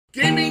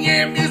Gaming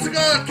and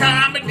musical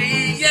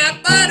comedy, yeah,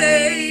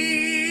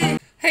 buddy!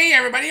 Hey,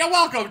 everybody, and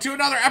welcome to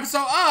another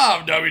episode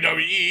of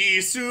WWE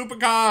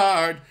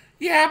Supercard.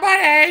 Yeah,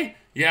 buddy!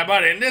 Yeah,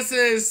 buddy, and this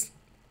is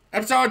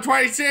episode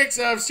 26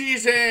 of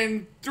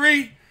season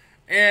 3.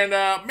 And,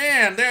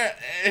 man,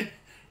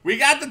 we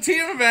got the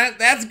team event.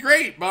 That's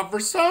great. But for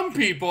some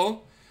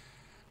people,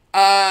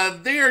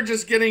 they are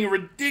just getting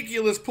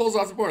ridiculous pulls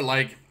off the board.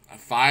 Like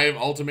 5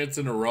 ultimates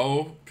in a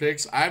row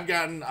picks. I've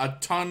gotten a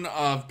ton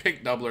of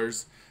pick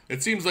doublers.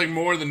 It seems like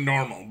more than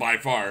normal by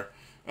far.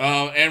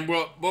 And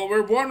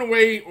we're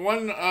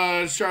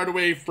one shard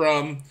away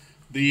from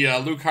the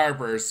Luke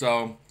Harper.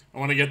 So I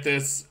want to get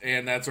this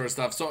and that sort of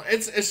stuff. So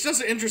it's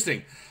just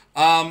interesting.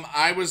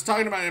 I was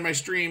talking about it in my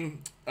stream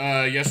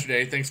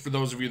yesterday. Thanks for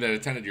those of you that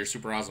attended. You're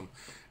super awesome.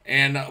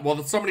 And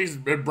well, somebody's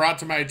been brought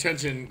to my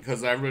attention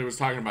because everybody was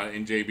talking about it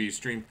in JB's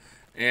stream,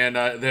 and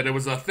that it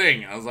was a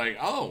thing. I was like,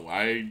 oh,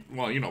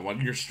 well, you know,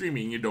 when you're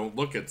streaming, you don't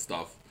look at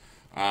stuff.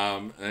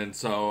 And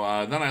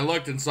so then I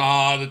looked and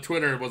saw the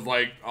Twitter was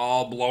like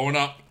all blowing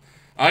up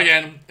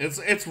again.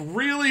 It's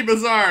really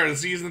bizarre.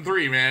 Season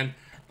 3, man.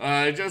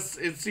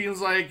 It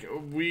seems like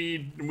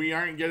we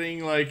aren't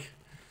getting like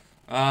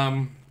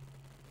I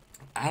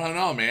don't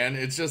know, man.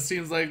 It just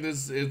seems like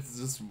it's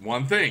just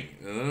one thing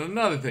and then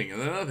another thing and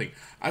then another thing.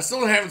 I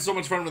still having so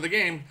much fun with the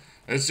game.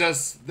 It's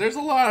just there's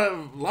a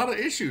lot of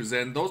issues,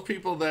 and those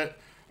people that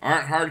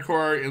aren't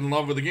hardcore in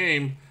love with the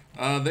game,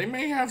 they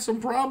may have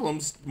some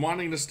problems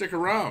wanting to stick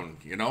around.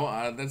 You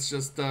know, that's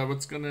just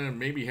what's gonna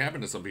maybe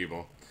happen to some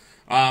people.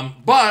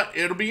 But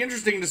it'll be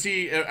interesting to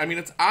see. I mean,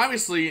 it's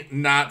obviously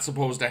not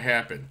supposed to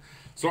happen.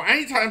 So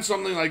anytime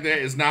something like that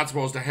is not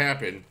supposed to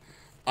happen,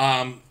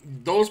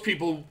 those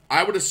people,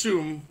 I would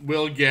assume,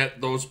 will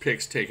get those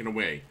picks taken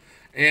away.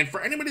 And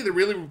for anybody that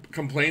really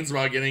complains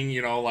about getting,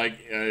 you know, like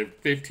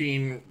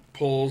 15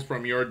 pulls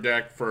from your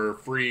deck for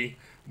free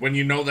when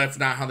you know that's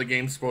not how the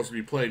game's supposed to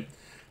be played,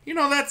 you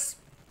know, that's,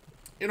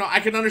 you know, I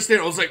can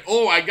understand. It was like,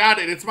 oh, I got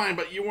it, it's mine,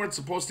 but you weren't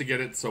supposed to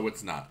get it, so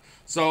it's not.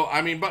 So,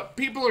 I mean, but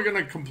people are going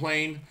to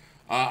complain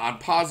on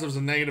positives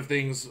and negative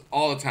things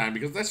all the time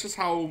because that's just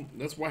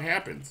that's what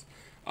happens.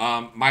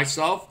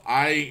 Myself,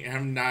 I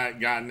have not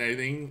gotten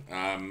anything.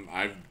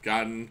 I've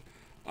gotten,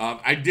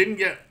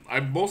 I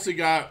mostly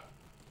got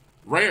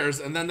rares,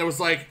 and then there was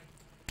like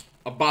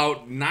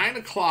about 9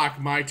 o'clock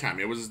my time.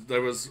 It was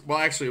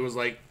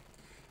like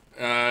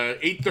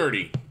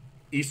 8:30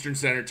 Eastern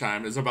Standard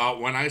Time is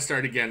about when I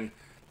started getting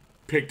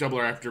pick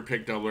doubler after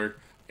pick doubler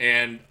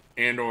and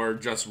or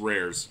just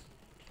rares.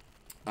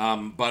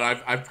 But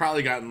I've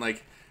probably gotten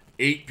like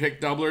 8 pick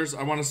doublers,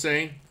 I want to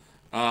say.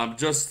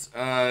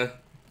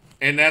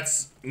 And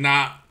that's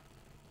not,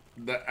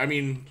 I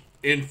mean,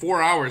 in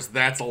 4 hours,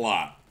 that's a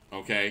lot,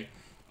 okay?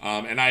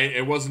 And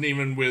it wasn't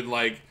even with,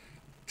 like,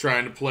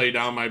 trying to play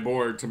down my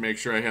board to make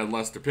sure I had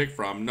less to pick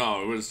from.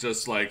 No, it was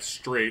just, like,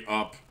 straight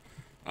up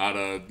out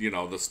of, you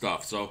know, the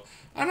stuff. So,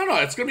 I don't know.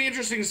 It's going to be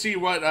interesting to see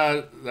what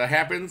that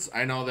happens.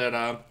 I know that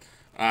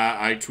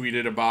I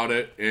tweeted about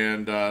it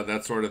and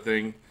that sort of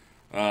thing.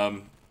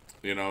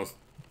 You know,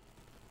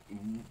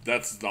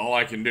 that's all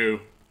I can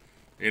do.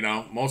 You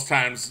know, most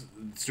times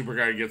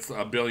Supercard gets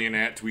a billion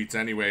tweets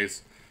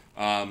anyways.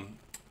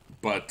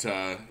 But,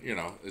 you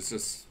know, it's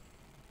just,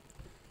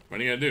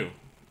 what are you going to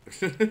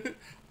do?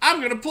 I'm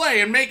going to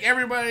play and make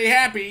everybody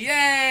happy.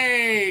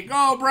 Yay!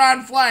 Go,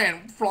 Braun,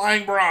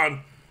 flying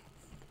Braun.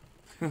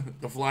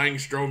 The flying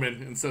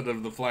Strowman instead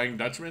of the flying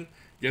Dutchman.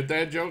 Get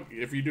that joke?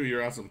 If you do,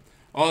 you're awesome.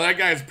 Oh, that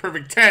guy's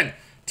perfect. 10!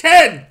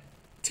 10!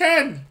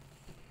 10!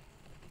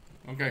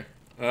 Okay.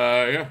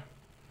 Yeah.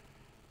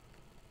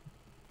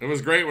 It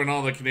was great when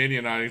all the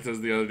Canadian audiences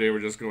the other day were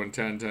just going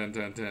 10, 10,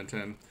 10, 10,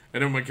 10. And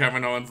then when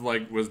Kevin Owens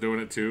was doing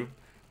it too,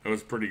 it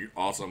was pretty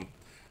awesome.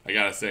 I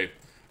gotta say,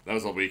 that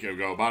was a week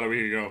ago, about a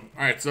week ago.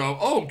 All right, so,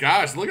 oh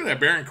gosh, look at that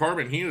Baron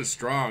Corbin. He is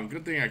strong.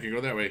 Good thing I can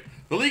go that way.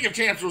 The League of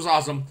Champs was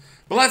awesome.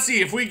 But let's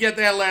see if we get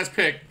that last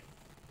pick.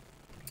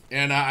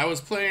 And I was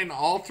playing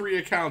all 3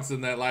 accounts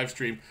in that live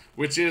stream,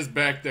 which is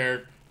back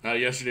there,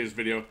 yesterday's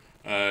video.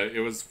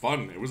 It was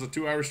fun. It was a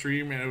 2-hour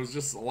stream, and it was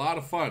just a lot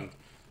of fun.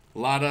 A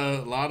lot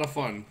of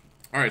fun.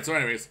 Alright, so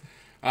anyways,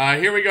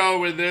 here we go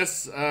with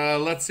this.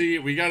 Let's see,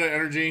 we got an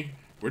energy.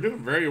 We're doing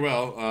very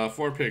well.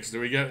 4 picks. Do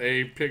we get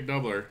a pick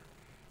doubler?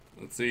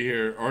 Let's see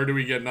here. Or do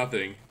we get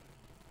nothing?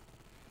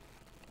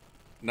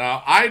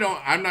 Now,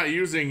 I'm not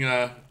using,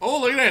 oh,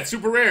 look at that,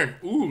 super rare.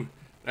 Ooh,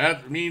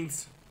 that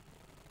means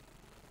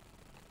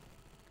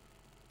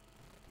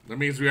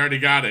we already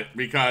got it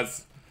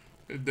because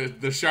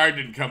the shard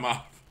didn't come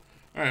off.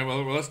 Alright,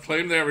 well, let's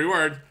claim that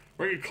reward.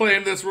 We're going to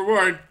claim this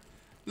reward.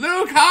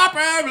 Luke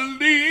Harper will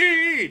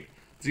lead.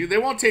 See, they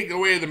won't take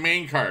away the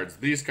main cards.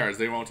 These cards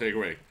they won't take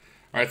away.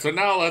 All right, so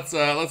now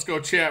let's go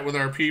chat with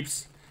our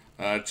peeps.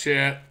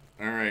 Chat.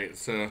 All right,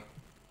 so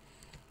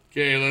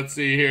okay, let's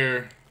see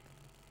here.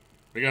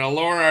 We gotta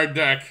lower our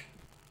deck.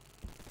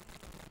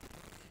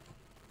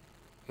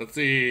 Let's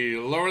see,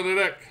 lower the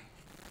deck.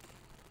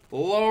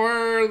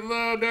 Lower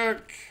the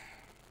deck.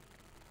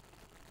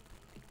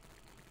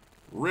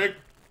 Rick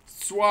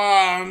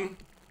Swan.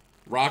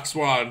 Rock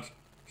Swan.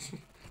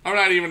 I'm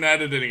not even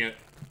editing it.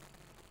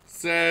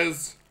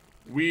 Says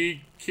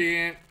we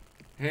can't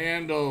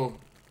handle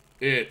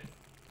it.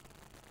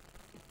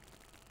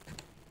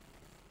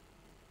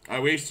 I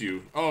waste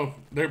you. Oh,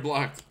 they're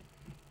blocked.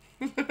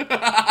 Oh,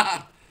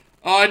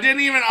 I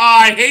didn't even. Oh,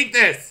 I hate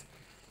this.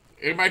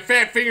 My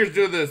fat fingers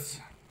do this.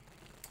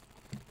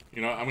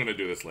 You know, I'm gonna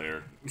do this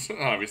later,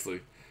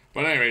 obviously.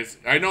 But anyways,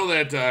 I know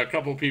that a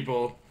couple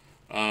people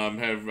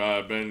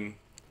have been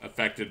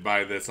affected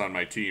by this on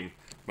my team,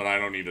 but I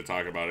don't need to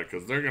talk about it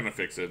because they're gonna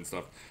fix it and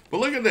stuff.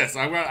 But look at this.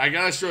 I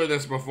gotta show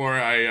this before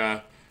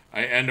I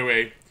end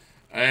away.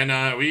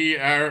 And we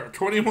are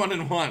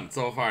 21-1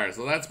 so far,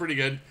 so that's pretty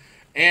good.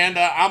 And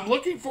I'm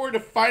looking forward to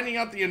finding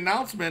out the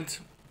announcement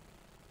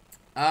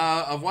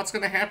of what's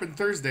going to happen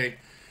Thursday.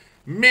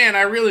 Man,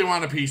 I really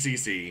want a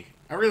PCC.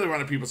 I really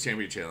want a People's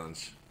Champion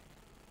Challenge.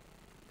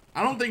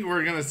 I don't think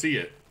we're going to see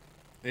it.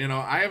 You know,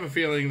 I have a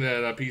feeling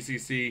that a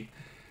PCC,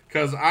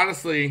 because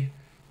honestly,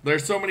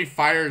 there's so many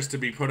fires to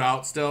be put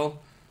out still.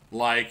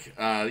 Like,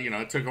 you know,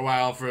 it took a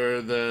while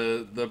for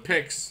the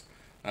picks.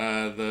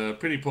 The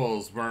pity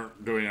pulls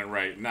weren't doing it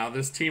right. Now,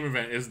 this team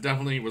event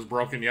was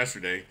broken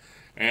yesterday.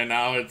 And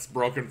now it's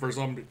broken for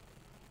some,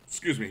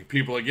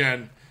 people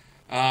again.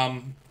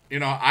 You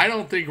know, I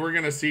don't think we're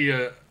going to see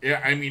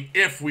I mean,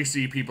 if we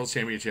see People's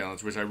Champion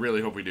Challenge, which I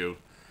really hope we do,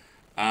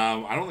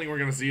 I don't think we're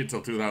going to see it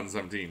till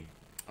 2017.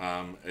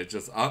 It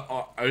just,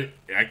 I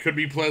could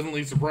be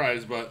pleasantly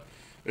surprised, but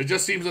it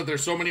just seems that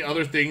there's so many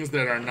other things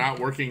that are not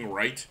working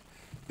right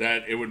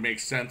that it would make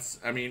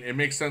sense. I mean, it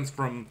makes sense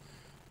from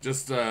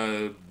just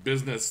a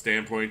business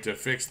standpoint to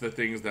fix the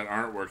things that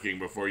aren't working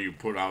before you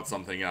put out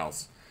something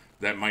else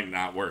that might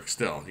not work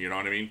still, you know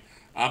what I mean?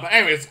 But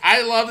anyways,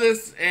 I love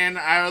this, and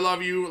I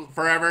love you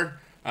forever.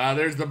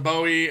 There's the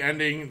Bowie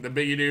ending, the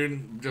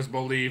bigedude, just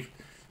believe.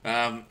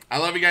 I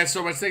love you guys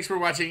so much. Thanks for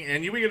watching,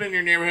 and you be good in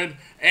your neighborhood.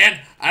 And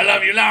I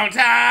love you long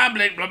time.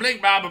 Blink, blah,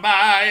 blink, bye, bye,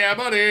 bye, yeah,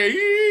 buddy.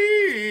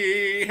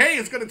 Hey,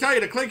 it's going to tell you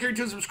to click here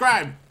to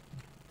subscribe.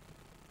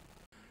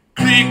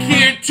 Click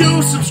here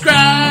to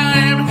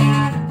subscribe.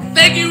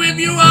 Thank you if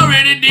you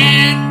already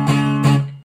did.